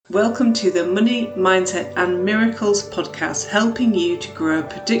Welcome to the Money, Mindset and Miracles podcast, helping you to grow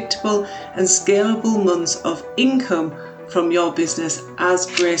predictable and scalable months of income from your business as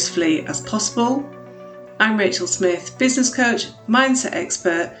gracefully as possible. I'm Rachel Smith, business coach, mindset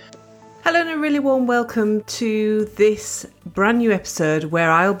expert. Hello and a really warm welcome to this brand new episode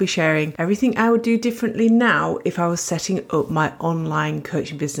where I'll be sharing everything I would do differently now if I was setting up my online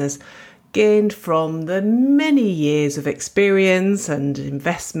coaching business, gained from the many years of experience and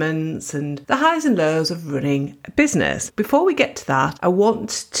investments and the highs and lows of running a business. Before we get to that, I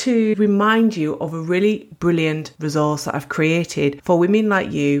want to remind you of a really brilliant resource that I've created for women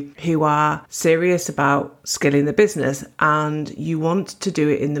like you who are serious about scaling the business and you want to do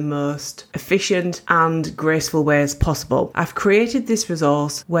it in the most efficient and graceful way as possible. I've created this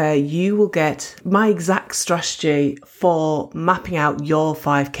resource where you will get my exact strategy for mapping out your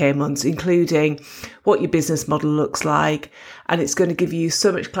 5K months, including what your business model looks like. And it's going to give you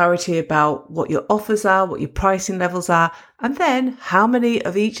so much clarity about what your offers are, what your pricing levels are, and then how many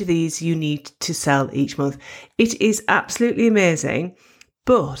of each of these you need to sell each month. It is absolutely amazing,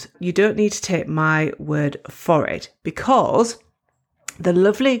 but you don't need to take my word for it, because the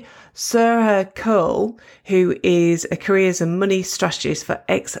lovely Sarah Cole, who is a careers and money strategist for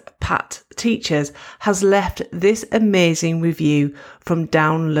expat teachers, has left this amazing review from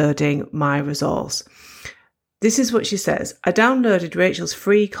downloading my resource. This is what she says. I downloaded Rachel's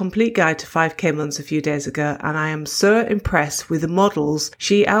free complete guide to 5K months a few days ago, and I am so impressed with the models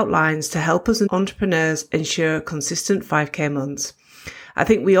she outlines to help us entrepreneurs ensure consistent 5K months. I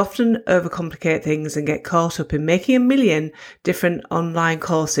think we often overcomplicate things and get caught up in making a million different online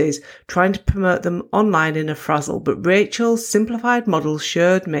courses, trying to promote them online in a frazzle. But Rachel's simplified model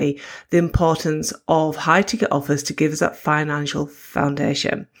showed me the importance of high ticket offers to give us that financial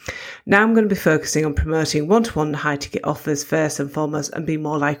foundation. Now I'm going to be focusing on promoting one-to-one high ticket offers first and foremost and be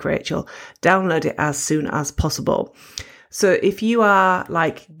more like Rachel. Download it as soon as possible. So if you are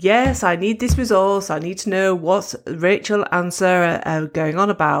like, yes, I need this resource, I need to know what Rachel and Sarah are going on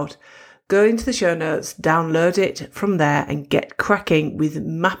about, go into the show notes, download it from there and get cracking with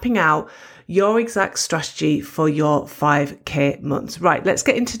mapping out your exact strategy for your 5K months. Right, let's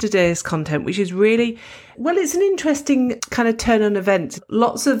get into today's content, which is really, well, it's an interesting kind of turn on events.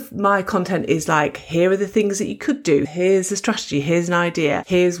 Lots of my content is like, here are the things that you could do. Here's a strategy. Here's an idea.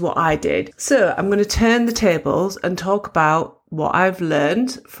 Here's what I did. So I'm going to turn the tables and talk about what I've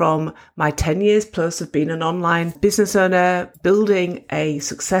learned from my 10 years plus of being an online business owner, building a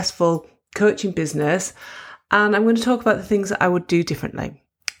successful coaching business. And I'm going to talk about the things that I would do differently.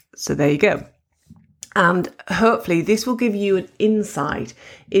 So there you go. And hopefully this will give you an insight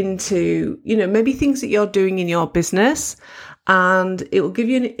into, maybe things that you're doing in your business, and it will give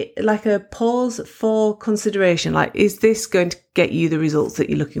you a pause for consideration. Like, is this going to get you the results that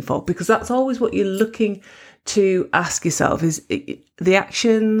you're looking for? Because that's always what you're looking to ask yourself, is the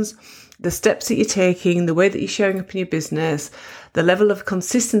actions, the steps that you're taking, the way that you're showing up in your business, the level of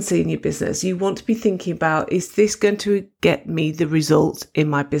consistency in your business. You want to be thinking about, is this going to get me the results in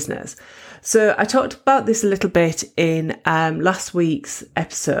my business? So I talked about this a little bit in last week's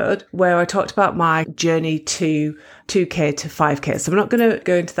episode, where I talked about my journey to 2K to 5K. So I'm not going to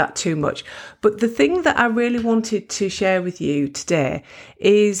go into that too much. But the thing that I really wanted to share with you today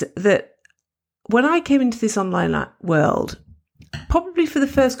is that when I came into this online world, probably for the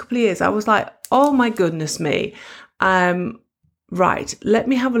first couple of years, I was like, oh my goodness me. Right, let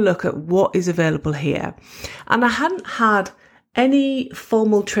me have a look at what is available here. And I hadn't had any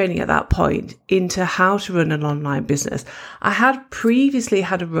formal training at that point into how to run an online business. I had previously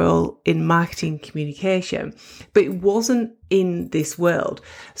had a role in marketing communication, but it wasn't in this world.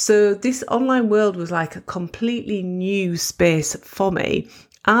 So this online world was like a completely new space for me.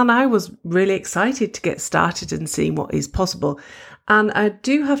 And I was really excited to get started and see what is possible. And I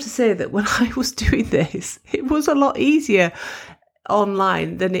do have to say that when I was doing this, it was a lot easier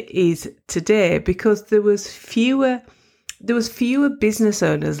online than it is today, because there was fewer business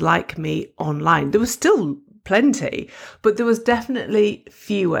owners like me online. There was still plenty, but there was definitely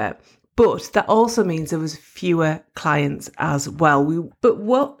fewer. But that also means there was fewer clients as well. But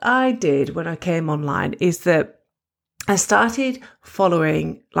what I did when I came online is that I started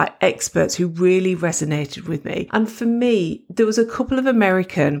following experts who really resonated with me. And for me, there was a couple of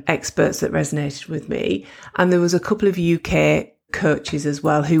American experts that resonated with me, and there was a couple of UK coaches as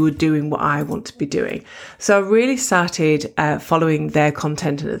well who were doing what I want to be doing. So I really started following their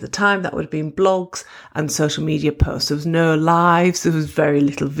content, and at the time that would have been blogs and social media posts. There was no lives, there was very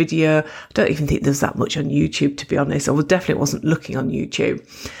little video. I don't even think there was that much on YouTube, to be honest. I definitely wasn't looking on YouTube.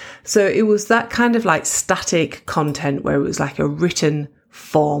 So it was that kind of static content where it was like a written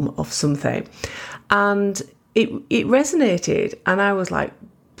form of something. And it resonated, and I was like,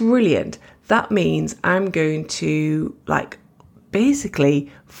 brilliant. That means I'm going to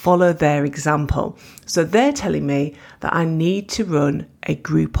basically follow their example. So they're telling me that I need to run a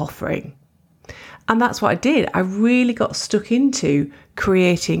group offering. And that's what I did. I really got stuck into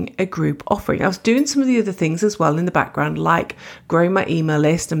creating a group offering. I was doing some of the other things as well in the background, like growing my email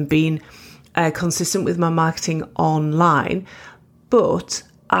list and being consistent with my marketing online. But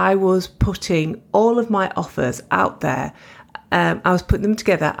I was putting all of my offers out there. I was putting them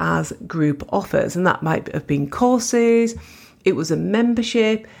together as group offers, and that might have been courses. It was a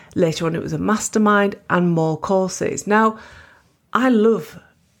membership. Later on, it was a mastermind and more courses. Now, I love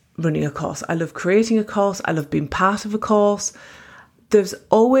running a course. I love creating a course. I love being part of a course. There's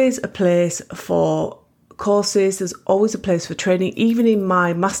always a place for courses. There's always a place for training, even in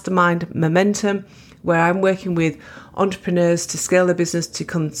my mastermind Momentum, where I'm working with entrepreneurs to scale their business to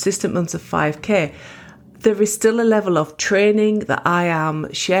consistent months of 5K. There is still a level of training that I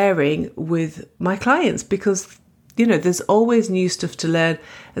am sharing with my clients because, there's always new stuff to learn,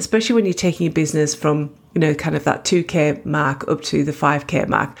 especially when you're taking your business from, kind of that 2K mark up to the 5K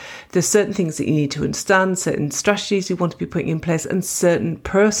mark. There's certain things that you need to understand, certain strategies you want to be putting in place, and certain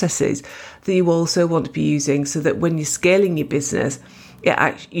processes that you also want to be using so that when you're scaling your business,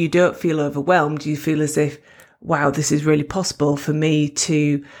 you don't feel overwhelmed. You feel as if, wow, this is really possible for me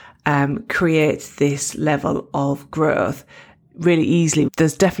to create this level of growth really easily.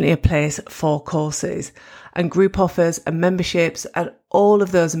 There's definitely a place for courses and group offers and memberships and all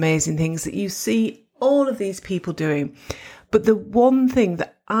of those amazing things that you see all of these people doing. But the one thing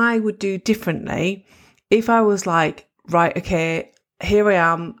that I would do differently, if I was like, right, okay, here I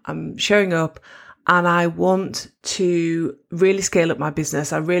am, I'm showing up and I want to really scale up my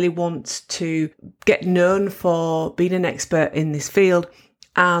business. I really want to get known for being an expert in this field.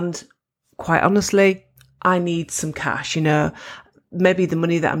 And quite honestly, I need some cash, Maybe the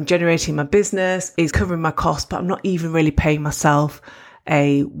money that I'm generating in my business is covering my costs, but I'm not even really paying myself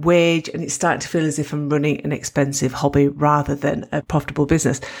a wage, and it's starting to feel as if I'm running an expensive hobby rather than a profitable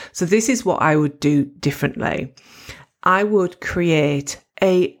business. So this is what I would do differently. I would create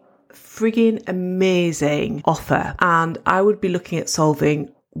a frigging amazing offer, and I would be looking at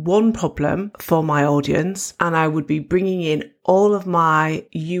solving one problem for my audience, and I would be bringing in all of my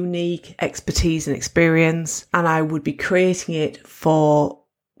unique expertise and experience, and I would be creating it for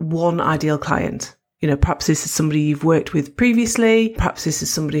one ideal client. Perhaps this is somebody you've worked with previously. Perhaps this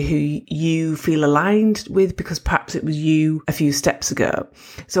is somebody who you feel aligned with because perhaps it was you a few steps ago.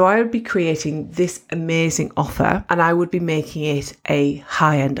 So I would be creating this amazing offer, and I would be making it a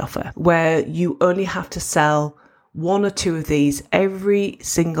high-end offer where you only have to sell one or two of these every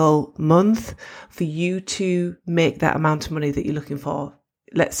single month for you to make that amount of money that you're looking for.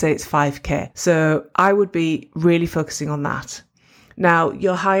 Let's say it's 5K. So I would be really focusing on that. Now,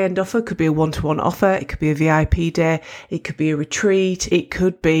 your high-end offer could be a one-to-one offer. It could be a VIP day. It could be a retreat. It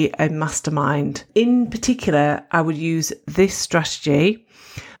could be a mastermind. In particular, I would use this strategy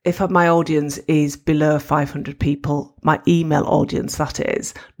if my audience is below 500 people, my email audience, that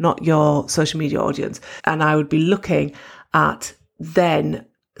is, not your social media audience. And I would be looking at then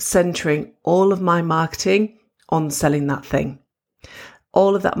centering all of my marketing on selling that thing.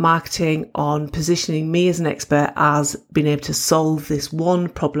 All of that marketing on positioning me as an expert as being able to solve this one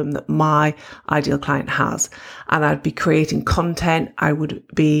problem that my ideal client has. And I'd be creating content. I would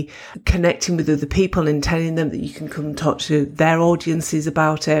be connecting with other people and telling them that you can come talk to their audiences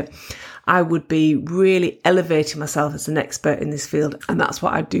about it. I would be really elevating myself as an expert in this field. And that's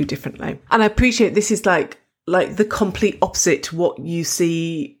what I'd do differently. And I appreciate this is like the complete opposite to what you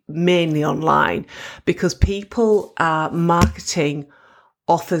see mainly online, because people are marketing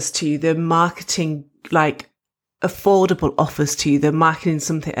offers to you. They're marketing like affordable offers to you. They're marketing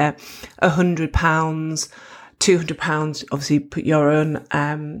something at £100, £200. Obviously, put your own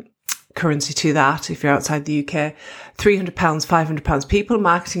currency to that if you're outside the UK. £300, £500. People are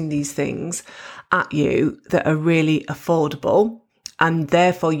marketing these things at you that are really affordable. And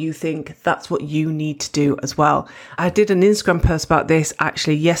therefore you think that's what you need to do as well. I did an Instagram post about this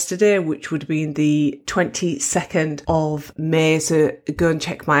actually yesterday, which would be in the 22nd of May. So go and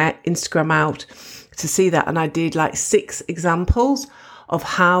check my Instagram out to see that. And I did like 6 examples of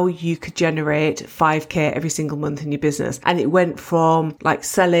how you could generate 5K every single month in your business. And it went from like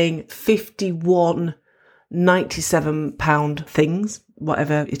selling 51 £97 things,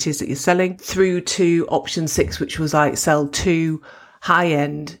 whatever it is that you're selling, through to option 6, which was like sell 2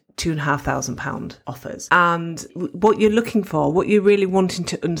 high-end £2,500 offers. And what you're looking for, what you're really wanting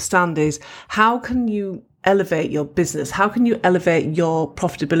to understand is how can you elevate your business? How can you elevate your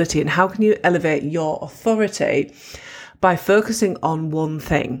profitability? And how can you elevate your authority by focusing on one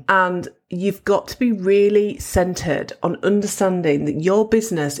thing? And you've got to be really centered on understanding that your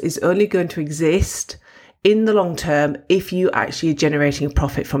business is only going to exist in the long term if you actually are generating a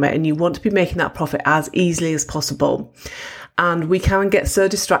profit from it, and you want to be making that profit as easily as possible. And we can get so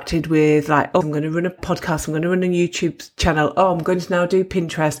distracted with like, oh, I'm going to run a podcast, I'm going to run a YouTube channel, oh, I'm going to now do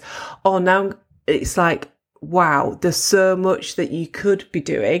Pinterest. Oh, now it's like, wow, there's so much that you could be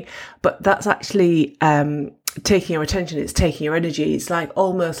doing, but that's actually taking your attention, it's taking your energy. It's like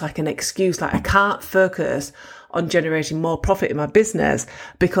almost like an excuse, like I can't focus on generating more profit in my business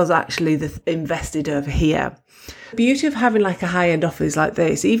because actually they're invested over here. The beauty of having like a high-end offer is like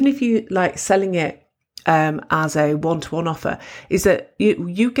this, even if you like selling it as a one-to-one offer, is that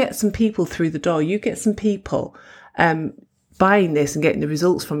you get some people through the door, you get some people buying this and getting the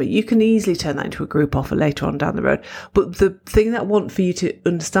results from it. You can easily turn that into a group offer later on down the road. But the thing that I want for you to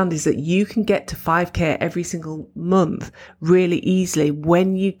understand is that you can get to 5K every single month really easily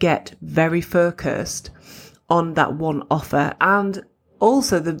when you get very focused on that one offer. And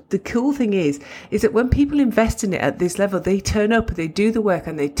also the cool thing is that when people invest in it at this level, they turn up, they do the work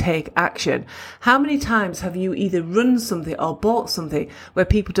and they take action. How many times have you either run something or bought something where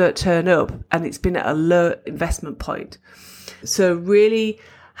people don't turn up and it's been at a low investment point? So really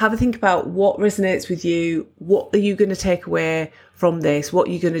have a think about what resonates with you. What are you going to take away from this? What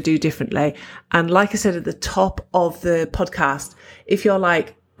are you going to do differently? And like I said at the top of the podcast, if you're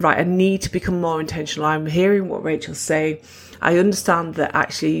like, right, I need to become more intentional, I'm hearing what Rachel's saying, I understand that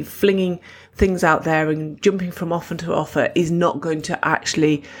actually flinging things out there and jumping from offer to offer is not going to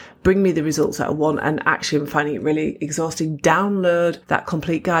actually bring me the results that I want, and actually I'm finding it really exhausting, download that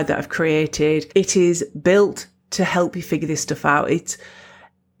complete guide that I've created. It is built to help you figure this stuff out.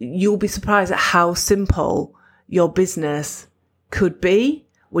 You'll be surprised at how simple your business could be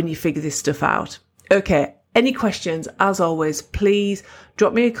when you figure this stuff out. Okay, any questions, as always, please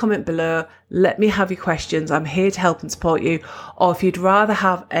drop me a comment below. Let me have your questions. I'm here to help and support you. Or if you'd rather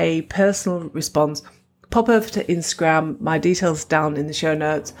have a personal response, pop over to Instagram. My details down in the show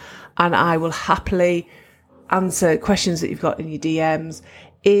notes, and I will happily answer questions that you've got in your DMs.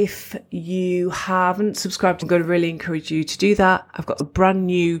 If you haven't subscribed, I'm going to really encourage you to do that. I've got a brand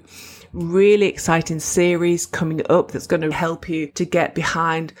new, really exciting series coming up that's going to help you to get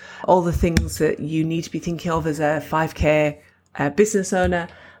behind all the things that you need to be thinking of as a 5K business owner.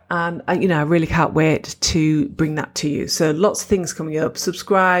 And I really can't wait to bring that to you. So lots of things coming up.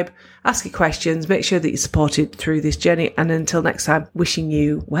 Subscribe, ask your questions, make sure that you're supported through this journey. And until next time, wishing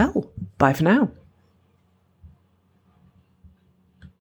you well. Bye for now.